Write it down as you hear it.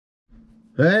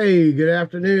Hey, good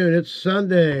afternoon. It's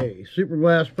Sunday. Super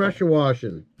Blast pressure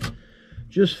washing.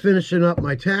 Just finishing up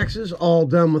my taxes. All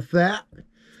done with that.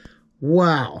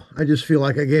 Wow. I just feel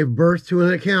like I gave birth to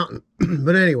an accountant.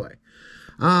 But anyway,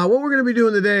 what we're going to be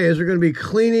doing today is we're going to be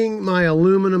cleaning my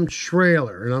aluminum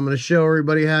trailer. And I'm going to show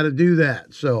everybody how to do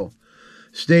that. So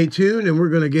stay tuned and we're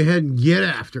going to go ahead and get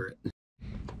after it.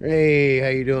 Hey, how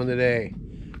you doing today?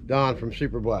 Don from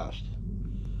Super Blast.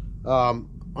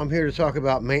 I'm here to talk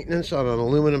about maintenance on an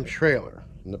aluminum trailer.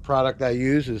 And the product I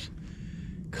use is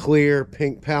Clear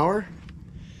Pink Power.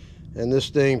 And this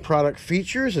product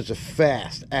features, it's a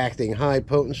fast acting high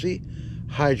potency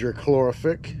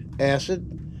hydrochloric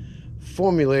acid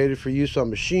formulated for use on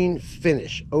machine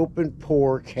finish, open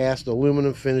pore cast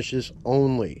aluminum finishes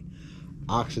only,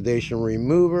 oxidation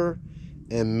remover,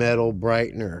 and metal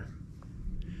brightener.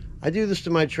 I do this to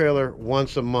my trailer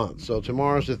once a month. So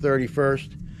tomorrow's the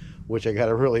 31st. Which I got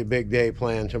a really big day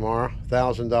planned tomorrow.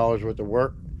 $1,000 worth of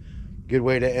work. Good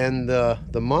way to end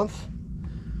the month.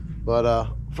 But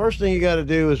first thing you got to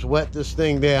do is wet this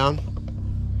thing down.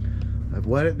 I've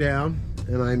wet it down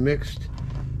and I mixed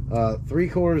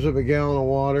 3/4 of a gallon of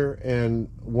water and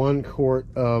 1 quart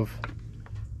of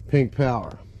Pink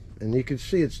Power. And you can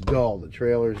see it's dull. The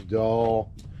trailer's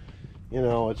dull. You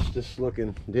know, it's just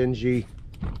looking dingy.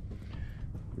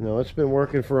 You know, it's been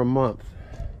working for a month.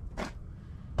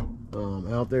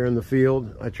 Out there in the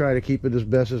field. I try to keep it as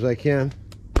best as I can,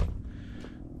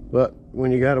 but when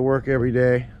you got to work every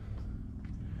day,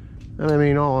 and I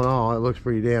mean all in all it looks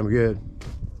pretty damn good,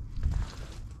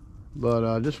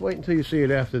 but just wait until you see it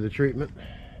after the treatment.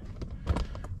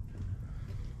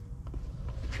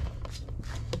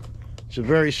 It's a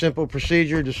very simple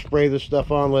procedure. Just spray this stuff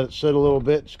on, let it sit a little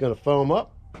bit. It's going to foam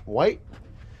up white,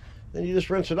 then you just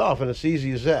rinse it off, and it's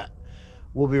easy as that.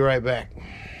 We'll be right back.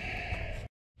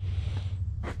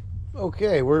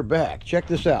 Okay, we're back. Check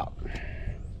this out.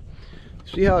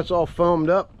 See how it's all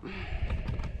foamed up?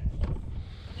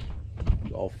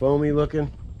 It's all foamy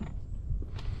looking.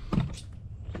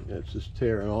 It's just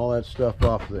tearing all that stuff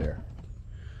off there.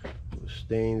 The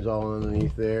stains all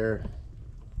underneath there.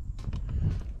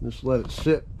 Just let it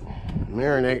sit,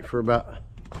 marinate for about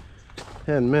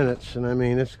 10 minutes, and I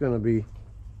mean it's gonna be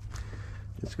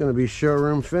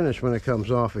showroom finish when it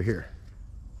comes off of here.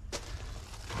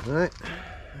 All right.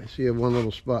 I see one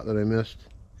little spot that I missed.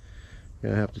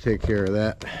 Gonna have to take care of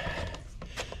that.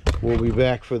 We'll be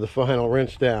back for the final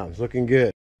rinse down. It's looking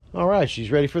good. All right,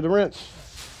 she's ready for the rinse.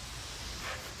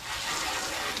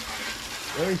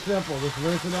 Very simple. Just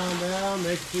rinse it on down.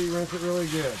 Make sure you rinse it really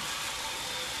good.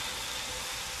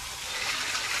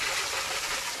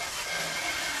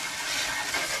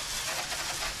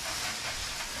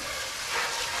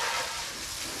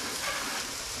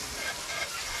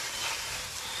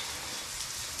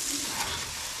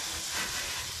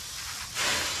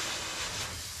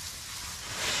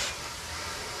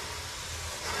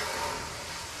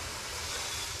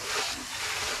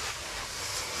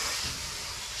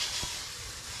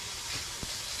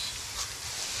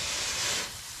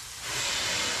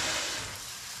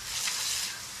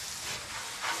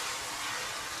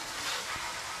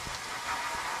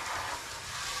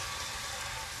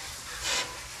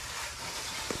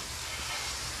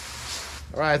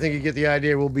 All right, I think you get the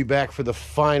idea. We'll be back for the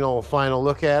final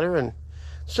look at her. And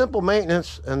simple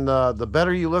maintenance, and the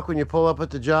better you look when you pull up at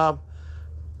the job,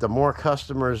 the more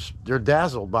customers, they're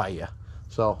dazzled by you.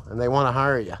 So, and they want to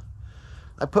hire you.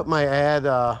 I put my ad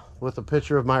with a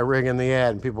picture of my rig in the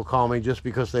ad, and people call me just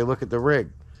because they look at the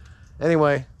rig.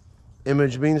 Anyway,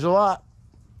 image means a lot.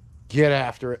 Get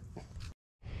after it.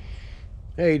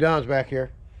 Hey, Don's back here.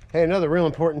 Hey, another real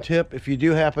important tip. If you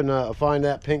do happen to find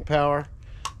that Pink Power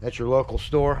at your local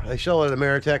store, they sell it at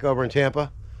Ameritech over in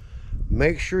Tampa,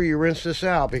 make sure you rinse this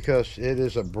out because it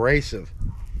is abrasive.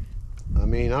 I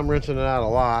mean, I'm rinsing it out a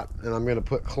lot, and I'm going to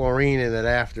put chlorine in it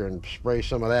after and spray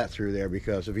some of that through there,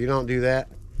 because if you don't do that,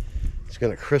 it's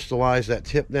going to crystallize that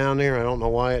tip down there. I don't know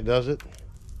why it does it,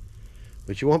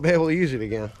 but you won't be able to use it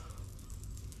again.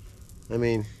 I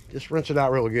mean, just rinse it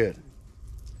out real good,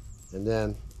 and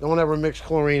then don't ever mix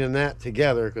chlorine and that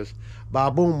together, because ba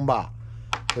boom ba.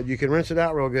 But you can rinse it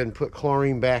out real good and put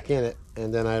chlorine back in it,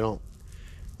 and then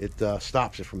it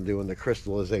stops it from doing the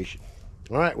crystallization.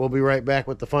 All right, we'll be right back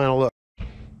with the final look.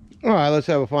 All right, let's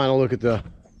have a final look at the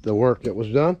work that was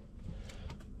done.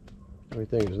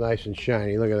 Everything is nice and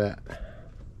shiny. Look at that.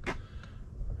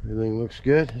 Everything looks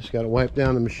good. Just got to wipe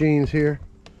down the machines here.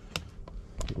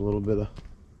 A little bit of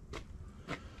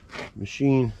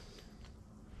machine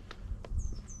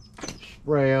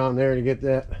spray on there to get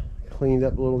that cleaned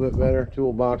up a little bit better.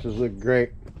 Toolboxes look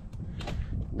great.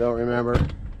 Don't remember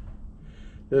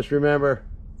Just remember,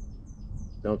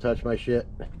 don't touch my shit.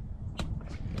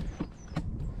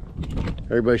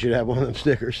 Everybody should have one of them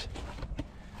stickers.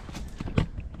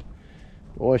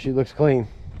 Boy, she looks clean.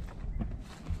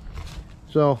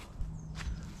 So,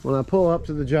 when I pull up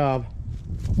to the job,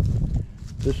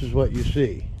 this is what you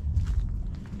see.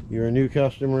 You're a new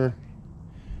customer.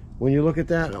 When you look at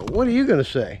that, what are you going to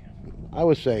say? I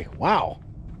would say, wow.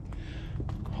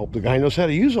 Hope the guy knows how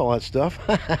to use all that stuff.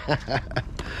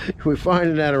 We're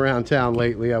finding that around town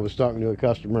lately. I was talking to a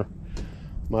customer,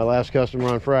 my last customer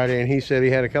on Friday, and he said he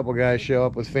had a couple guys show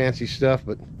up with fancy stuff,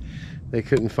 but they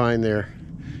couldn't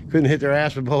hit their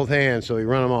ass with both hands, so he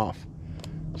run them off.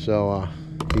 So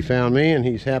he found me, and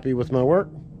he's happy with my work,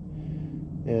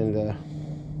 and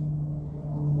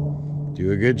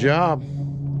do a good job.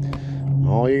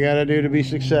 All you got to do to be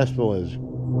successful is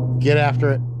get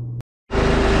after it.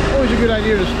 Always a good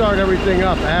idea to start everything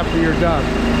up after you're done.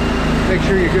 Make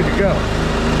sure you're good to go.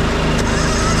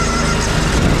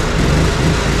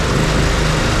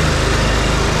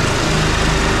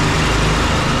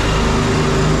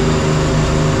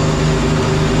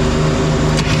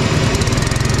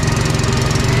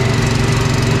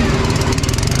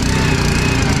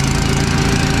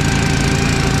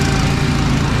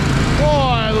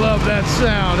 That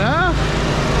sound, huh?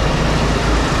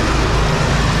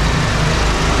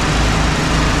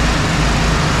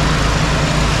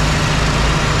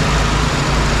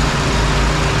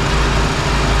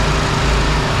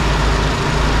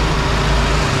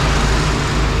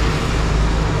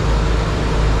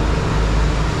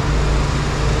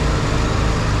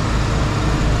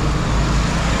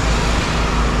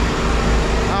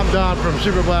 I'm Don from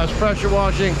Super Blast Pressure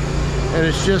Washing, and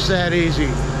it's just that easy.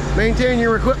 Maintain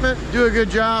your equipment, do a good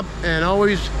job, and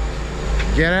always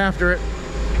get after it.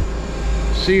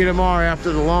 See you tomorrow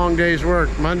after the long day's work,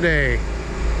 Monday,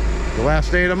 the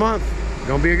last day of the month.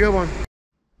 Gonna be a good one.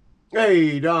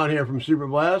 Hey, Don here from Super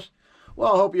Blast.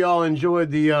 Well, I hope you all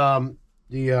enjoyed the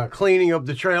cleaning of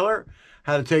the trailer,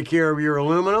 how to take care of your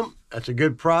aluminum. That's a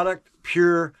good product,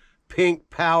 pure pink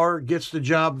power, gets the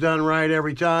job done right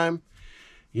every time.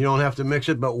 You don't have to mix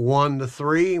it but 1 to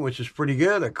 3, which is pretty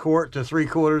good. 1/4 to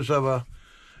 3/4 of a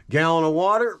gallon of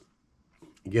water.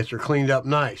 It gets her cleaned up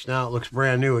nice. Now it looks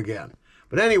brand new again.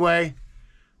 But anyway,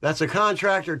 that's a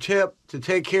contractor tip to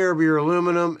take care of your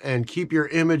aluminum and keep your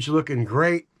image looking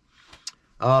great.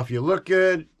 If you look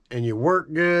good and you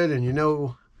work good and you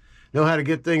know how to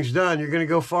get things done, you're going to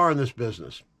go far in this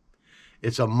business.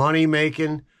 It's a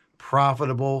money-making,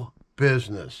 profitable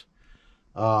business.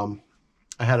 I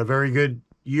had a very good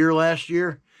year last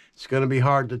year. It's going to be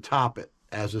hard to top it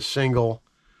as a single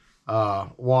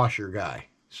washer guy.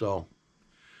 So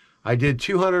I did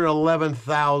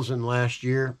 211,000 last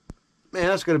year. Man,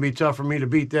 that's going to be tough for me to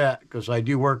beat that because I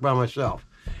do work by myself.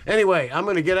 Anyway, I'm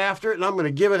going to get after it and I'm going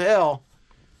to give it hell.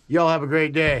 Y'all have a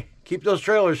great day. Keep those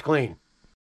trailers clean.